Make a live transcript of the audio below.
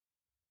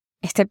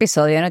Este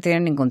episodio no tiene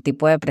ningún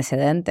tipo de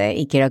precedente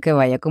y quiero que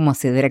vaya como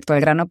así directo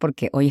al grano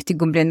porque hoy estoy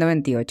cumpliendo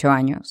 28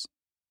 años.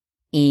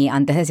 Y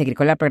antes de seguir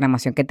con la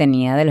programación que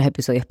tenía de los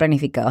episodios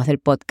planificados del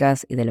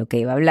podcast y de lo que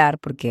iba a hablar,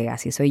 porque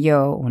así soy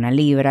yo, una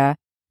libra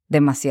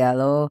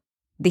demasiado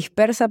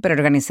dispersa pero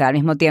organizada al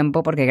mismo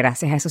tiempo, porque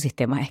gracias a esos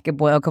sistemas es que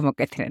puedo como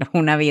que tener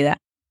una vida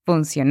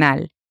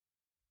funcional.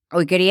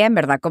 Hoy quería en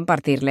verdad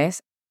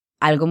compartirles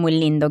algo muy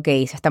lindo que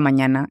hice esta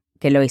mañana,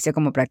 que lo hice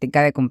como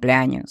práctica de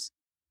cumpleaños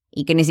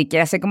y que ni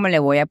siquiera sé cómo le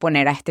voy a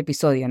poner a este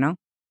episodio, ¿no?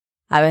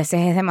 A veces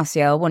es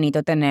demasiado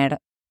bonito tener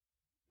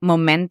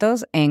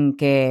momentos en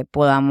que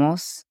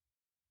podamos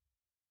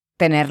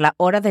tener la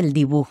hora del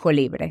dibujo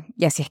libre.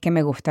 Y así es que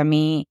me gusta a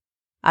mí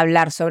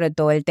hablar sobre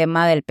todo el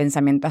tema del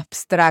pensamiento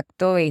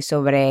abstracto y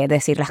sobre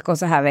decir las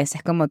cosas a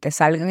veces como te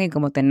salgan y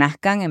como te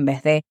nazcan en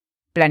vez de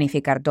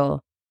planificar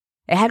todo.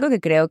 Es algo que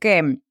creo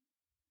que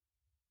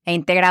he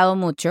integrado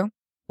mucho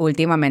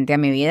últimamente a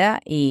mi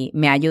vida y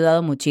me ha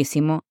ayudado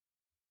muchísimo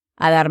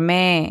a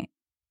darme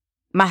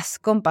más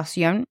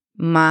compasión,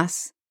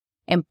 más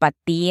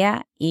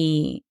empatía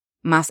y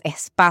más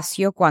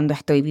espacio cuando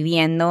estoy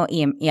viviendo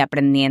y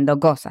aprendiendo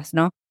cosas,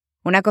 ¿no?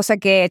 Una cosa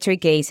que he hecho y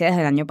que hice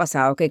desde el año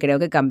pasado que creo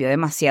que cambió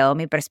demasiado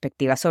mi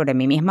perspectiva sobre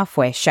mí misma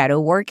fue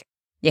shadow work,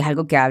 y es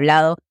algo que he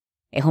hablado.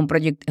 Es un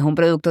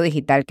producto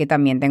digital que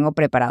también tengo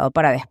preparado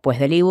para después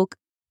del ebook.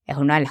 Es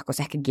una de las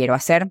cosas que quiero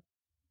hacer.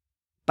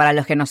 Para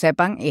los que no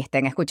sepan y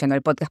estén escuchando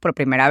el podcast por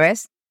primera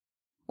vez,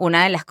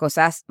 una de las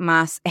cosas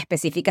más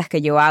específicas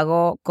que yo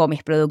hago con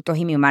mis productos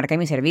y mi marca y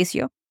mi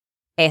servicio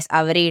es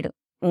abrir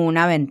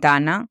una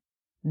ventana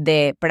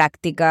de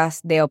prácticas,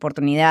 de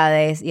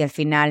oportunidades y al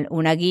final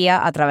una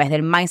guía a través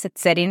del mindset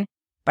setting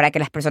para que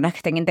las personas que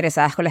estén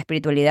interesadas con la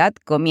espiritualidad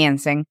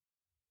comiencen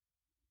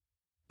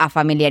a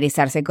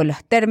familiarizarse con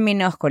los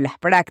términos, con las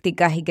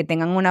prácticas y que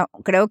tengan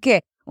creo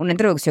que una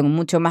introducción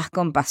mucho más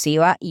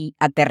compasiva y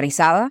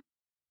aterrizada,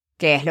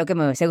 que es lo que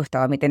me hubiese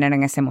gustado a mí tener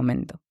en ese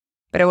momento.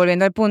 Pero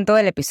volviendo al punto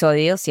del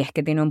episodio, si es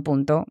que tiene un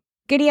punto,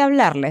 quería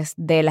hablarles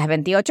de las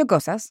 28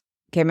 cosas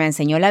que me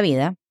enseñó la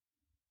vida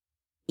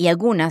y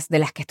algunas de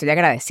las que estoy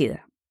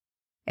agradecida.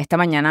 Esta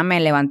mañana me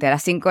levanté a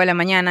las 5 de la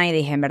mañana y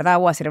dije, en verdad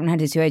voy a hacer un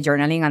ejercicio de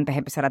journaling antes de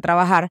empezar a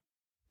trabajar,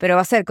 pero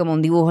va a ser como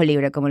un dibujo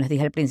libre, como les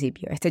dije al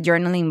principio. Este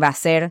journaling va a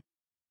ser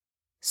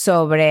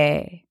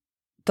sobre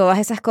todas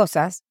esas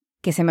cosas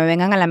que se me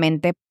vengan a la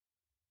mente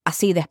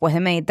así después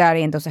de meditar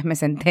y entonces me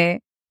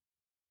senté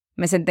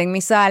en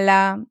mi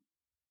sala.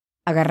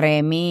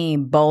 Agarré mi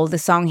bowl de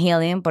song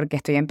healing porque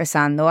estoy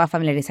empezando a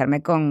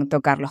familiarizarme con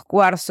tocar los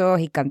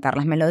cuarzos y cantar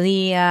las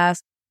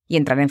melodías y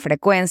entrar en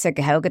frecuencia,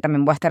 que es algo que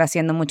también voy a estar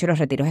haciendo mucho en los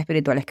retiros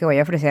espirituales que voy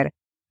a ofrecer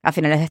a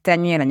finales de este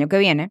año y el año que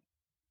viene.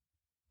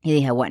 Y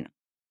dije, bueno,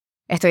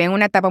 estoy en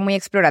una etapa muy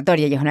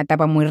exploratoria y es una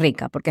etapa muy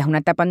rica porque es una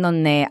etapa en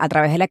donde a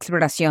través de la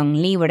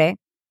exploración libre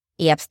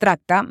y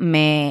abstracta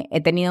me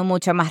he tenido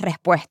mucha más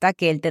respuesta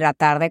que el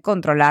tratar de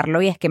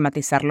controlarlo y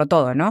esquematizarlo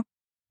todo, ¿no?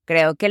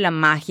 Creo que la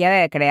magia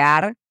de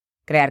crear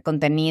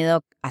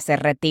contenido,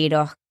 hacer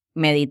retiros,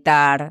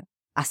 meditar,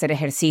 hacer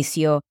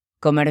ejercicio,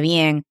 comer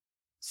bien,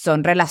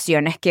 son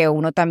relaciones que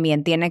uno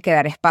también tiene que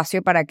dar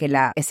espacio para que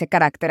ese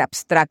carácter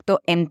abstracto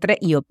entre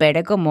y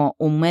opere como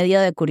un medio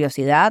de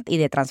curiosidad y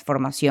de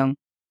transformación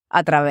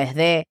a través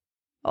de,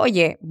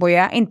 oye, voy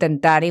a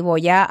intentar y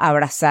voy a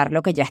abrazar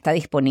lo que ya está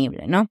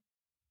disponible, ¿no?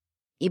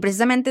 Y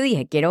precisamente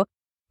dije, quiero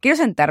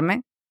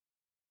sentarme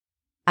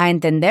a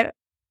entender,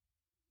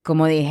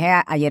 como dije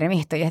ayer en mis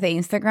historias de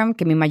Instagram,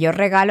 que mi mayor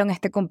regalo en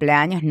este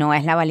cumpleaños no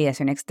es la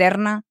validación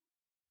externa,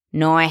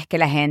 no es que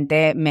la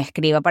gente me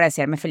escriba para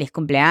desearme feliz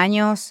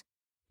cumpleaños.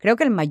 Creo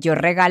que el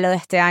mayor regalo de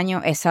este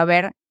año es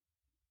saber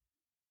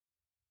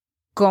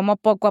cómo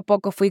poco a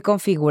poco fui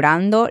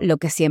configurando lo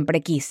que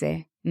siempre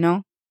quise,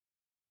 ¿no?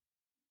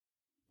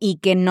 Y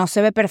que no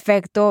se ve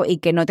perfecto y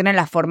que no tiene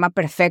la forma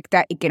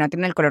perfecta y que no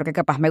tiene el color que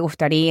capaz me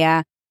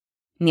gustaría,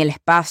 ni el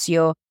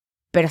espacio,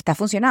 pero está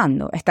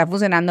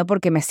funcionando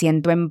porque me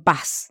siento en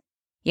paz.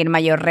 Y el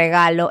mayor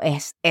regalo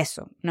es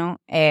eso,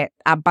 ¿no?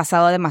 Han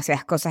pasado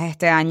demasiadas cosas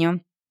este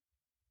año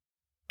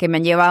que me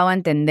han llevado a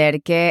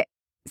entender que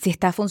sí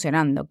está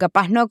funcionando.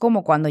 Capaz no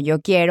como cuando yo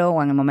quiero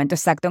o en el momento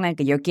exacto en el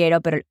que yo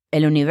quiero, pero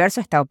el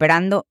universo está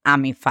operando a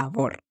mi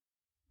favor.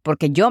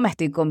 Porque yo me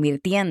estoy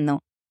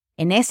convirtiendo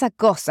en esa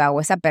cosa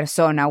o esa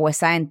persona o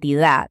esa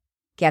entidad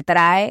que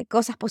atrae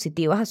cosas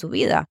positivas a su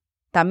vida.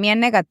 También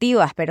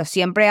negativas, pero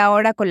siempre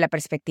ahora con la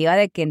perspectiva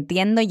de que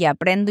entiendo y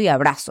aprendo y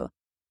abrazo.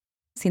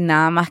 Sin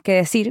nada más que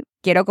decir,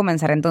 quiero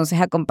comenzar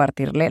entonces a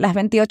compartirle las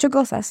 28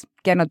 cosas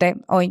que anoté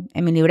hoy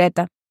en mi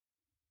libreta.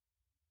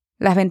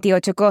 Las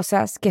 28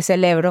 cosas que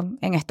celebro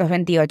en estos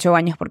 28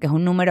 años porque es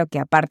un número que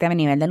aparte a mi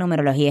nivel de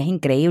numerología es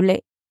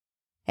increíble.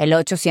 El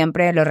 8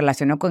 siempre lo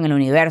relaciono con el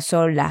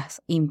universo,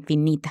 las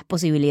infinitas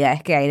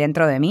posibilidades que hay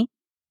dentro de mí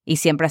y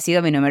siempre ha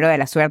sido mi número de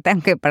la suerte,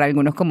 aunque para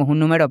algunos como es un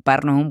número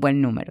par no es un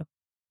buen número.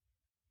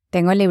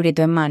 Tengo el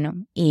librito en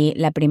mano y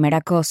la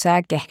primera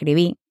cosa que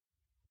escribí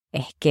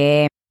es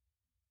que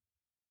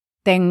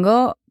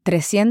tengo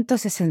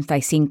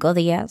 365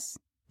 días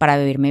para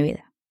vivir mi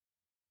vida.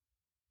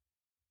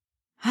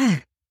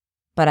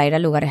 para ir a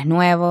lugares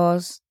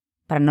nuevos,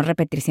 para no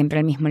repetir siempre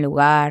el mismo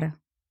lugar,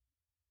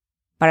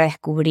 para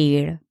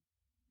descubrir,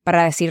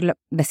 para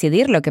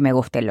decidir lo que me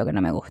gusta y lo que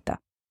no me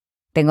gusta.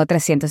 Tengo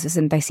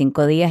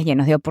 365 días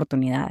llenos de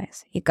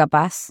oportunidades y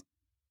capaz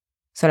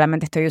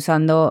solamente estoy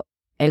usando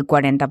el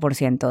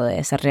 40% de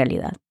esa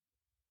realidad.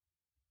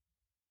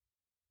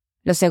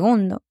 Lo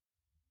segundo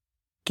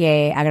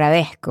que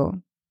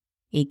agradezco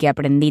y que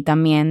aprendí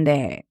también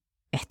de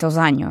estos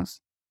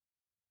años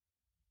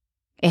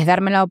es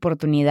darme la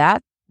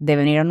oportunidad de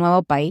venir a un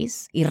nuevo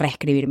país y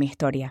reescribir mi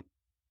historia.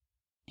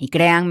 Y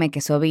créanme que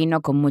eso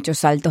vino con muchos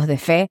saltos de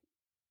fe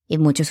y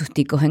muchos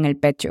susticos en el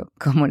pecho,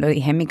 como lo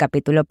dije en mi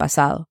capítulo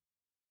pasado.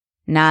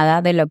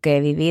 Nada de lo que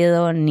he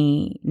vivido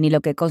ni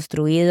lo que he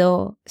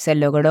construido se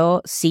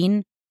logró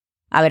sin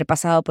haber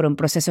pasado por un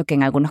proceso que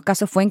en algunos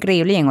casos fue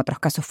increíble y en otros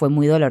casos fue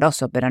muy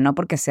doloroso, pero no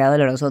porque sea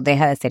doloroso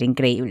deja de ser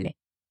increíble.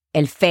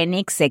 El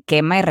fénix se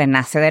quema y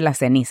renace de las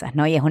cenizas,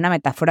 ¿no? Y es una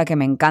metáfora que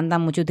me encanta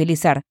mucho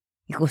utilizar.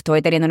 Y justo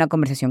hoy teniendo una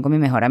conversación con mi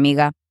mejor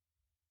amiga,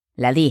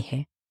 la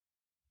dije,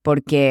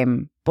 porque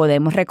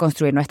podemos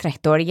reconstruir nuestra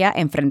historia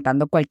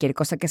enfrentando cualquier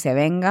cosa que se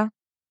venga,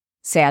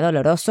 sea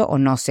doloroso o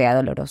no sea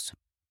doloroso.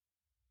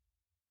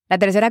 La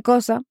tercera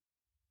cosa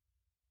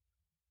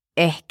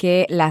es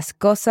que las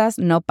cosas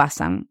no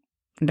pasan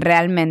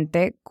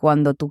realmente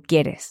cuando tú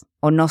quieres,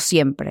 o no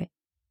siempre,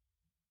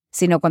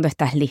 sino cuando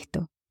estás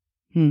listo.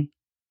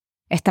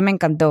 Esta me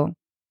encantó,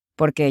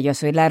 porque yo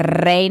soy la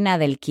reina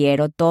del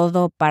quiero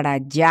todo para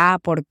allá,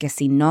 porque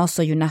si no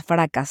soy una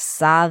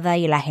fracasada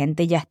y la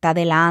gente ya está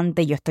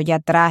adelante y yo estoy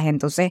atrás.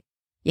 Entonces,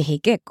 y dije,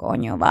 ¿qué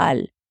coño,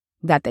 Val?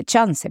 Date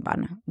chance,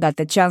 pana.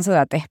 Date chance,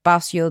 date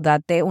espacio,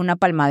 date una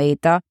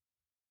palmadita,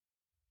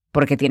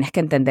 porque tienes que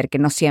entender que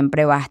no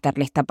siempre vas a estar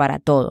lista para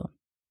todo.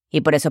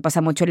 Y por eso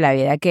pasa mucho en la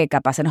vida que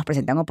capaz se nos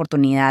presentan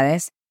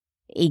oportunidades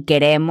y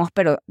queremos,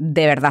 pero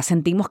de verdad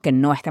sentimos que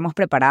no estamos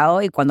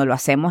preparados y cuando lo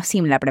hacemos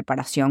sin la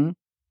preparación,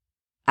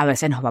 a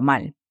veces nos va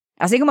mal.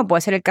 Así como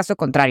puede ser el caso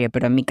contrario,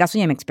 pero en mi caso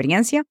y en mi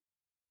experiencia,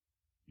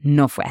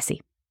 no fue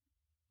así.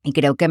 Y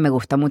creo que me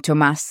gusta mucho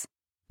más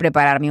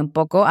prepararme un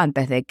poco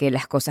antes de que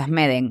las cosas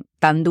me den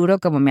tan duro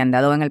como me han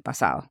dado en el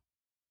pasado.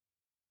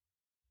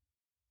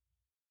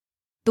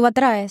 Tú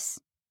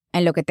atraes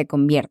en lo que te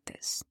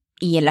conviertes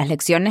y en las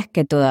lecciones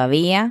que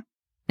todavía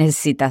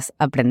necesitas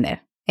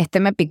aprender. Este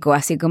me picó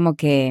así como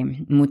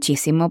que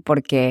muchísimo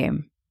porque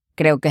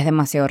creo que es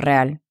demasiado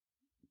real,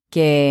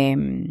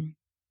 que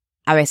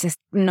a veces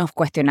nos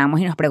cuestionamos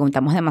y nos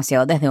preguntamos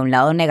demasiado desde un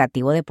lado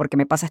negativo de por qué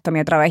me pasa esto a mí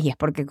otra vez y es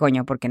porque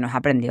no has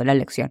aprendido la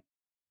lección.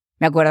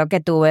 Me acuerdo que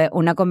tuve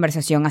una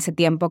conversación hace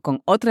tiempo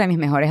con otra de mis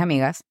mejores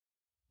amigas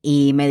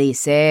y me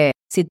dice,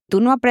 si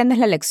tú no aprendes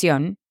la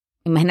lección,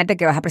 imagínate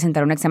que vas a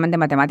presentar un examen de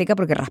matemática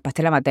porque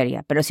raspaste la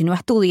materia, pero si no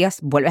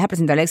estudias, vuelves a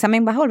presentar el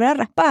examen, vas a volver a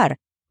raspar.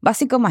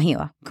 Básico más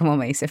IVA, como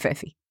me dice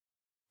Fefi.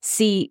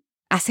 Si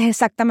haces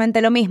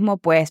exactamente lo mismo,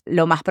 pues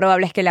lo más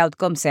probable es que el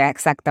outcome sea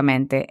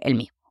exactamente el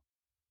mismo.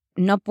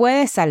 No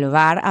puedes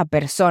salvar a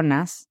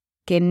personas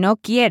que no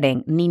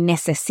quieren ni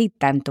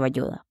necesitan tu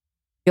ayuda.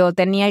 Yo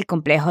tenía el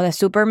complejo de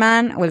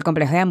Superman o el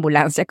complejo de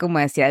ambulancia, como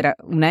decía, era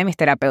una de mis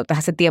terapeutas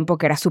hace tiempo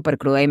que era súper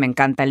cruda y me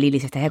encanta, Lili,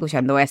 si estás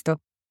escuchando esto,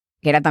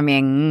 que era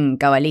también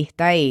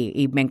cabalista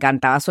y me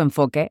encantaba su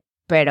enfoque,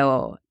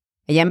 pero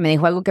ella me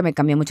dijo algo que me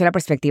cambió mucho la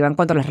perspectiva en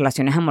cuanto a las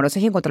relaciones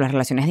amorosas y en cuanto a las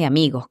relaciones de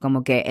amigos,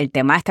 como que el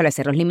tema de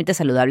establecer los límites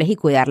saludables y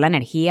cuidar la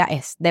energía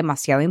es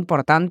demasiado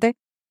importante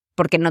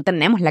porque no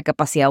tenemos la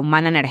capacidad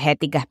humana,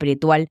 energética,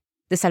 espiritual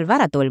de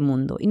salvar a todo el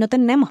mundo y no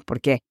tenemos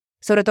por qué.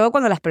 Sobre todo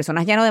cuando las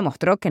personas ya no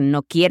demostró que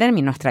no quieren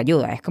ni nuestra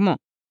ayuda. Es como,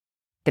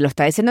 te lo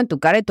está diciendo en tu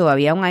cara y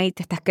todavía aún ahí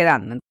te estás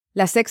quedando.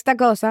 La sexta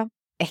cosa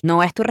es,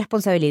 no es tu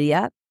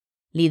responsabilidad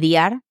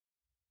lidiar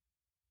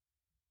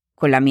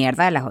con la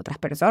mierda de las otras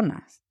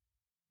personas.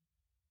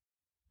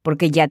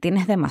 Porque ya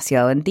tienes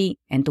demasiado en ti,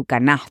 en tu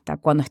canasta,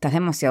 cuando estás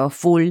demasiado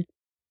full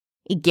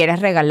y quieres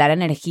regalar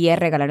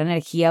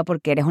energía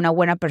porque eres una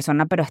buena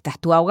persona, pero estás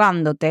tú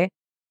ahogándote.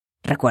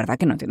 Recuerda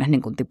que no tienes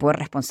ningún tipo de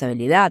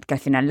responsabilidad, que al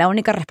final la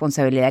única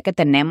responsabilidad que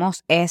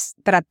tenemos es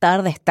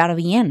tratar de estar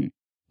bien.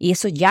 Y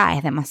eso ya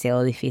es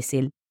demasiado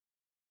difícil.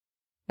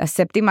 La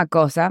séptima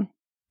cosa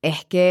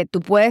es que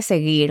tú puedes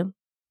seguir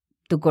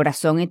tu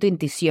corazón y tu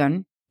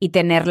intuición y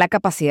tener la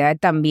capacidad de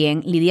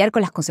también lidiar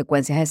con las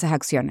consecuencias de esas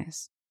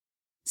acciones.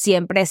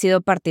 Siempre he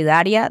sido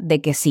partidaria de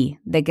que sí,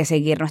 de que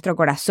seguir nuestro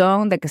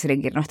corazón, de que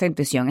seguir nuestra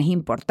intuición es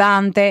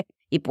importante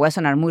y puede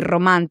sonar muy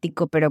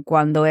romántico, pero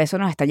cuando eso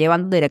nos está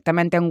llevando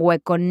directamente a un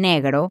hueco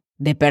negro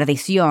de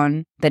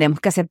perdición, tenemos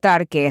que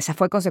aceptar que esa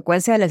fue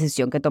consecuencia de la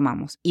decisión que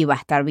tomamos y va a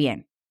estar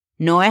bien.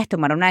 No es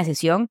tomar una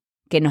decisión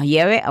que nos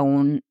lleve a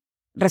un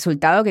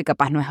resultado que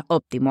capaz no es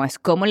óptimo, es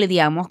cómo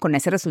lidiamos con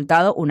ese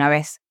resultado una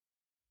vez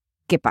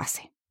que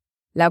pase.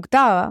 La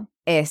octava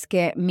es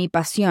que mi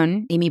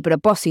pasión y mi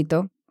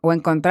propósito, o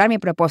encontrar mi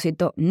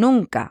propósito,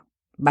 nunca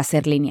va a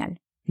ser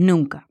lineal.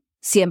 Nunca.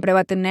 Siempre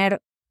va a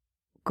tener,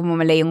 como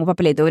me leí en un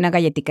papelito de una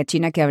galletita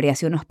china que abrí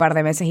hace unos par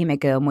de meses y me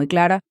quedó muy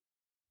clara,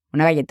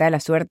 una galleta de la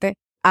suerte.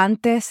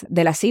 Antes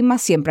de la cima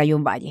siempre hay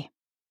un valle.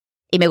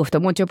 Y me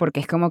gustó mucho porque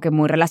es como que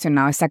muy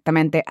relacionado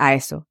exactamente a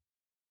eso.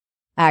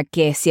 A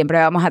que siempre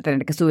vamos a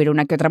tener que subir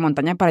una que otra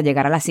montaña para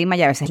llegar a la cima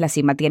y a veces la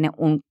cima tiene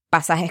un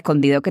pasaje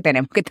escondido que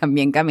tenemos que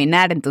también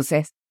caminar.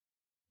 Entonces,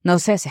 no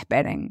se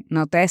desesperen,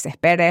 no te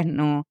desesperes,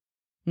 no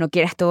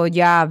quieras todo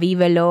ya,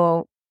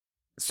 vívelo,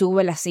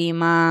 sube la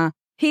cima.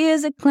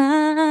 Here's a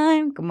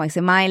climb, como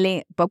dice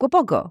Miley, poco a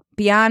poco,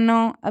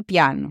 piano a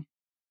piano.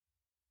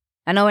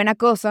 La novena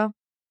cosa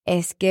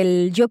es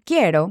que yo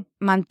quiero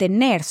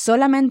mantener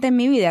solamente en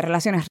mi vida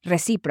relaciones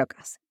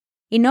recíprocas.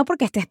 Y no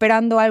porque esté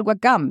esperando algo a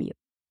cambio,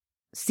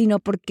 sino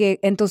porque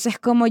entonces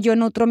como yo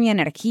nutro mi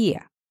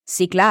energía.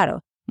 Sí,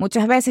 claro,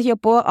 muchas veces yo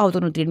puedo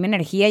autonutrir mi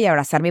energía y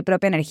abrazar mi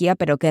propia energía,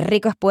 pero qué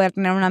rico es poder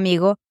tener un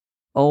amigo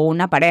o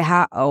una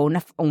pareja o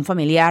un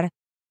familiar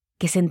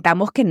que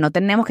sentamos que no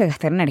tenemos que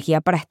gastar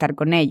energía para estar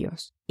con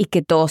ellos y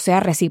que todo sea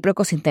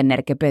recíproco sin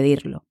tener que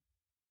pedirlo.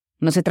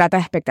 No se trata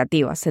de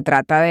expectativas, se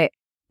trata de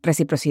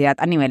reciprocidad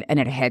a nivel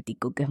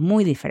energético, que es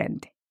muy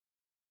diferente.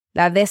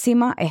 La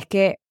 10ª es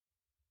que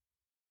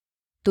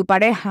tu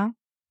pareja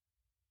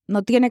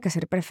no tiene que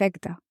ser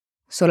perfecta,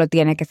 solo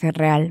tiene que ser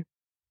real.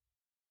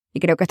 Y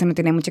creo que esto no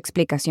tiene mucha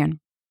explicación.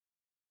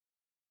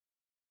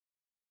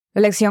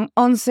 La lección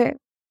 11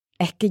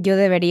 es que yo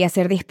debería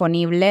ser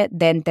disponible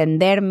de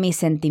entender mis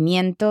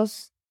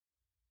sentimientos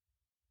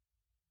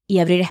y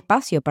abrir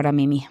espacio para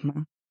mí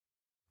misma.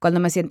 Cuando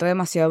me siento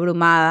demasiado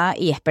abrumada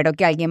y espero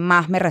que alguien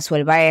más me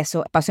resuelva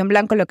eso, espacio en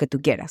blanco, lo que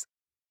tú quieras.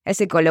 El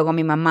psicólogo,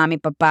 mi mamá, mi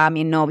papá,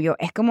 mi novio,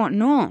 es como,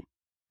 no.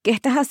 ¿Qué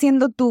estás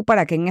haciendo tú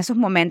para que en esos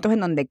momentos en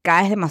donde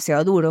caes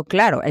demasiado duro,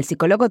 claro, el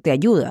psicólogo te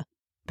ayuda,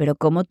 pero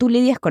cómo tú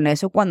lidias con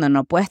eso cuando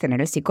no puedes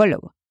tener el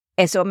psicólogo?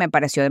 Eso me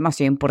pareció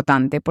demasiado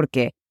importante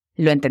porque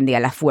lo entendí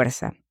a la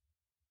fuerza.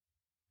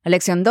 La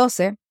lección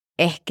 12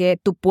 es que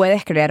tú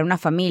puedes crear una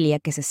familia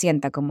que se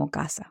sienta como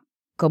casa,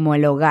 como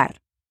el hogar.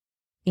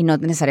 Y no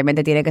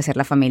necesariamente tiene que ser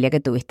la familia que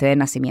tuviste de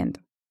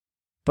nacimiento.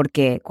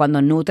 Porque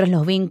cuando nutres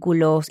los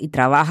vínculos y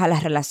trabajas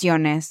las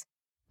relaciones,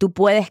 tú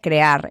puedes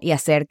crear y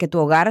hacer que tu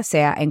hogar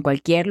sea en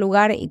cualquier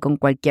lugar y con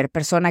cualquier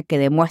persona que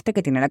demuestre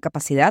que tiene la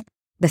capacidad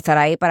de estar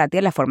ahí para ti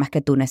en las formas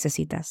que tú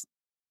necesitas.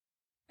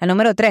 La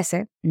número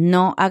 13,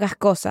 no hagas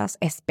cosas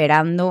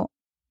esperando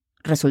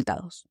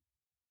resultados.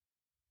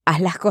 Haz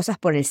las cosas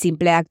por el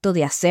simple acto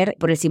de hacer,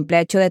 por el simple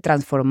hecho de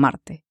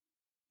transformarte.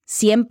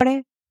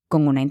 Siempre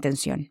con una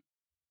intención.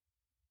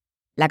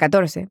 La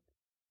 14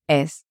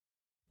 es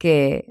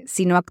que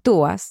si no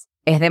actúas,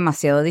 es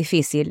demasiado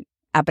difícil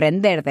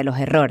aprender de los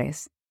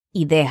errores.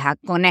 Y deja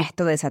con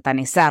esto de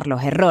satanizar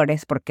los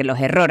errores, porque los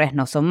errores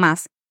no son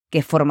más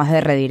que formas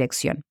de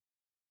redirección.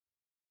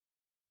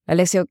 La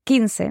lección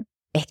 15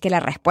 es que la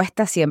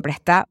respuesta siempre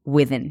está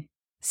within.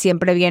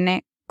 Siempre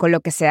viene con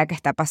lo que sea que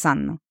está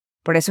pasando.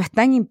 Por eso es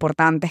tan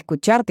importante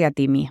escucharte a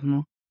ti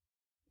mismo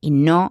y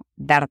no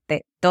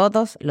darte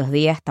todos los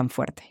días tan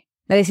fuerte.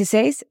 La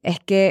 16 es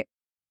que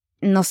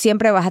no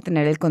siempre vas a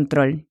tener el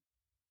control.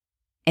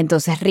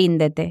 Entonces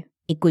ríndete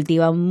y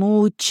cultiva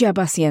mucha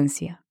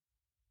paciencia,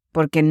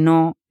 porque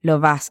no lo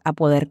vas a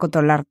poder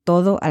controlar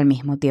todo al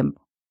mismo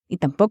tiempo. Y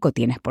tampoco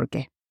tienes por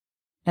qué.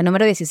 La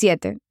número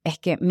 17 es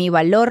que mi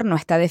valor no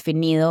está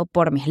definido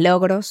por mis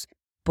logros,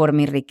 por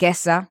mi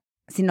riqueza,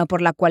 sino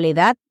por la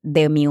cualidad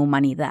de mi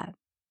humanidad.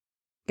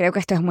 Creo que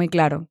esto es muy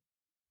claro.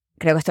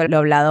 Creo que esto lo he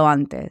hablado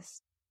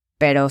antes,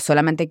 pero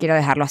solamente quiero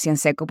dejarlo así en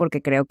seco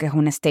porque creo que es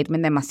un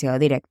statement demasiado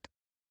directo.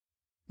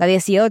 La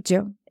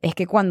 18 es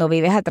que cuando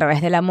vives a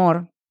través del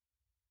amor,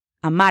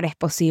 amar es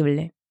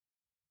posible.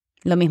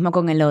 Lo mismo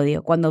con el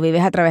odio. Cuando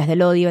vives a través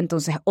del odio,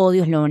 entonces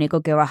odio es lo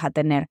único que vas a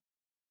tener.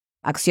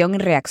 Acción y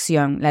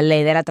reacción, la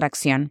ley de la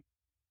atracción.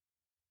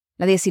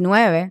 La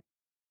 19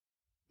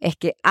 es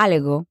que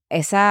algo,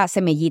 esa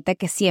semillita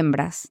que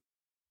siembras,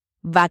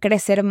 va a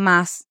crecer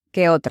más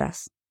que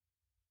otras.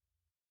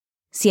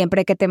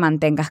 Siempre que te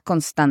mantengas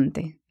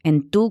constante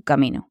en tu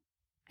camino.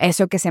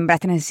 Eso que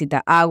sembraste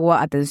necesita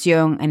agua,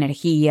 atención,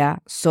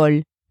 energía,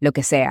 sol, lo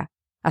que sea.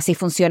 Así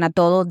funciona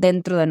todo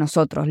dentro de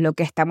nosotros, lo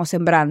que estamos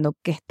sembrando,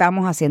 qué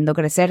estamos haciendo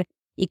crecer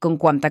y con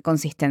cuánta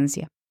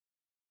consistencia.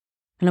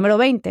 El número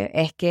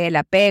 20 es que el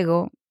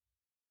apego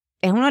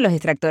es uno de los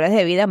distractores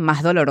de vida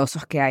más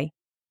dolorosos que hay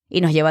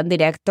y nos llevan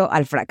directo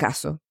al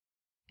fracaso.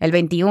 El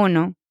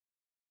 21,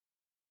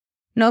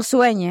 no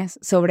sueñes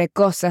sobre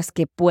cosas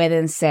que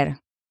pueden ser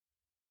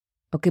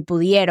o que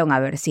pudieron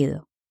haber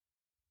sido,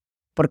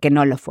 porque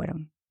no lo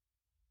fueron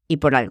y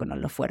por algo no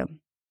lo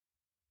fueron.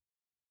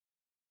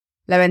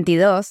 La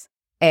 22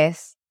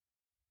 es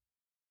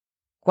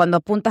cuando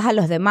apuntas a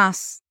los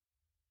demás,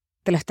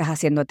 te lo estás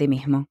haciendo a ti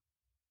mismo.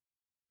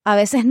 A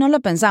veces no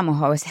lo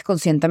pensamos o a veces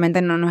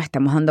conscientemente no nos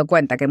estamos dando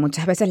cuenta que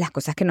muchas veces las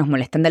cosas que nos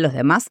molestan de los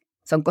demás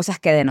son cosas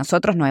que de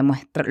nosotros no hemos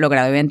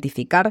logrado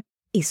identificar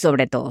y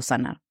sobre todo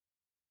sanar.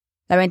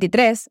 La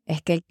 23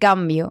 es que el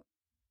cambio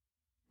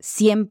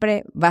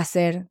siempre va a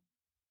ser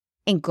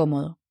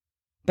incómodo,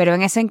 pero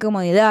en esa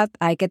incomodidad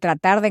hay que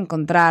tratar de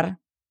encontrar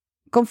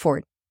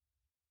confort.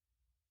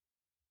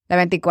 La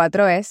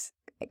 24 es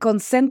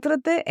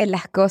concéntrate en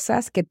las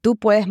cosas que tú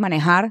puedes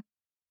manejar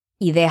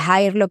y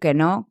deja ir lo que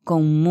no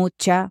con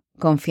mucha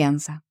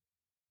confianza.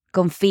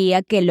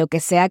 Confía que lo que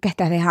sea que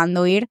estás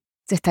dejando ir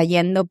se está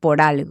yendo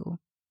por algo.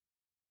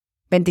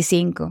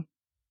 25.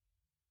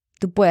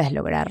 Tú puedes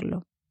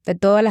lograrlo. De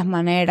todas las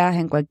maneras,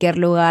 en cualquier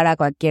lugar, a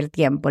cualquier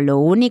tiempo. Lo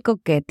único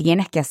que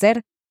tienes que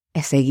hacer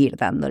es seguir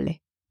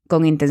dándole,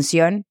 con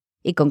intención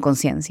y con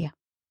conciencia.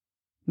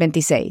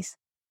 26.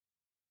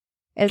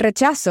 El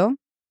rechazo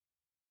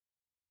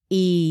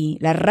y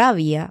la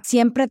rabia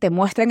siempre te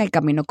muestran el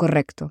camino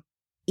correcto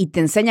y te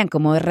enseñan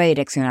cómo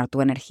redireccionar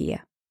tu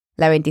energía.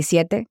 La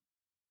 27.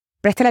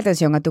 Presta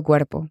atención a tu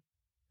cuerpo,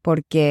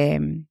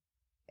 porque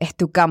es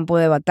tu campo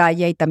de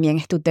batalla y también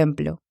es tu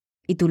templo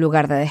y tu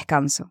lugar de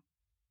descanso.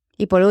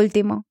 Y por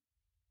último,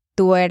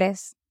 tú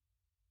eres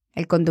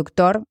el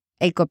conductor,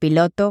 el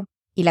copiloto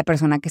y la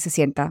persona que se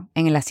sienta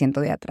en el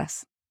asiento de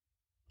atrás.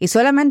 Y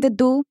solamente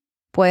tú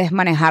puedes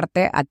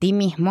manejarte a ti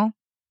mismo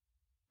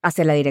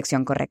hacia la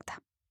dirección correcta.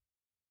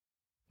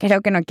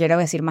 Creo que no quiero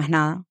decir más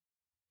nada.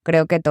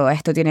 Creo que todo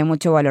esto tiene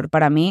mucho valor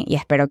para mí y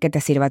espero que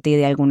te sirva a ti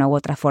de alguna u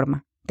otra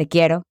forma. Te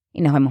quiero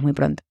y nos vemos muy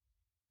pronto.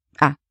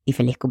 Y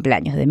feliz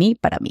cumpleaños de mí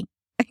para mí.